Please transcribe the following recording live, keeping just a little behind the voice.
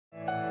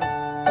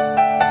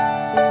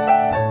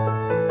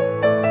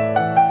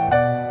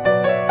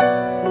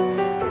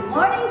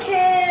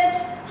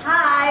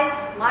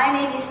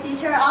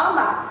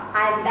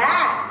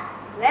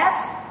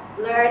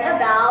learn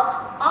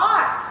about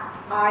art.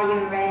 Are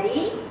you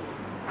ready?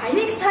 Are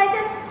you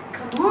excited?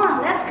 Come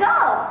on, let's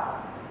go!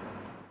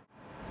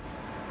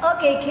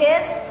 Okay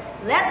kids,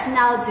 let's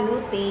now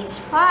do page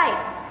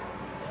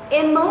 5.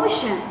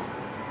 Emotion.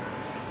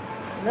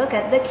 Look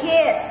at the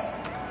kids.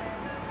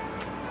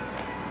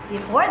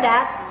 Before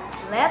that,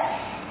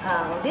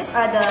 these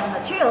are the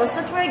materials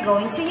that we're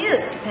going to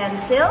use.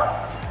 Pencil,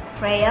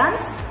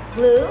 crayons,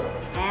 glue,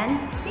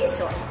 and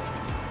scissors.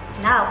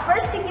 Now,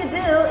 first thing you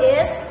do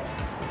is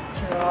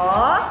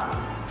draw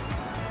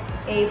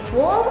a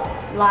full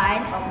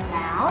line of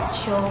mouth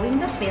showing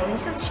the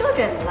feelings of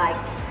children like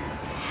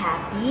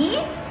happy,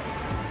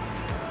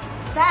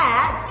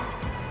 sad,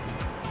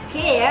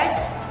 scared,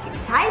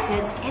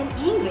 excited, and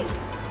angry.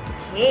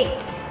 Okay,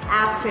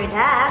 after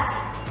that,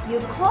 you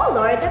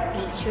color the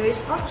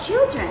pictures of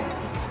children.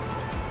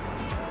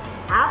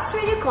 After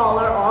you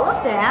color all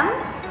of them,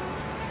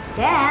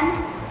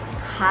 then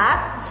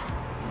cut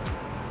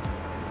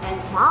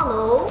and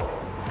follow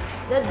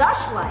the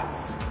dash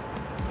lines.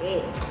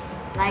 Okay,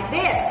 like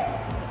this.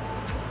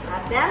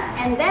 Cut them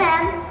and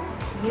then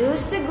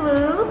use the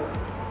glue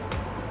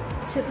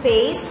to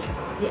paste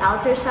the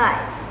outer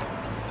side.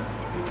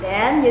 And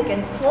then you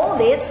can fold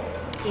it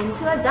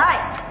into a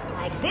dice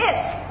like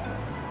this.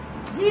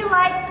 Do you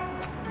like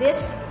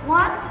this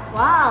one?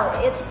 Wow,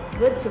 it's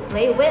good to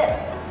play with.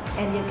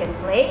 And you can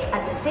play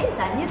at the same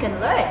time you can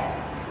learn.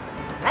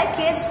 Right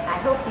kids, I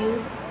hope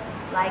you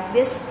like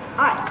this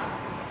art.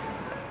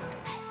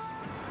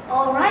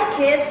 Alright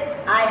kids,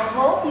 I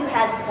hope you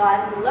had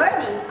fun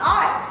learning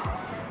art.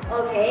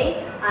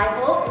 Okay, I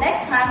hope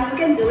next time you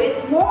can do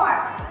it more.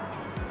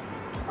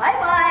 Bye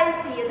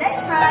bye, see you next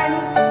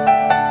time.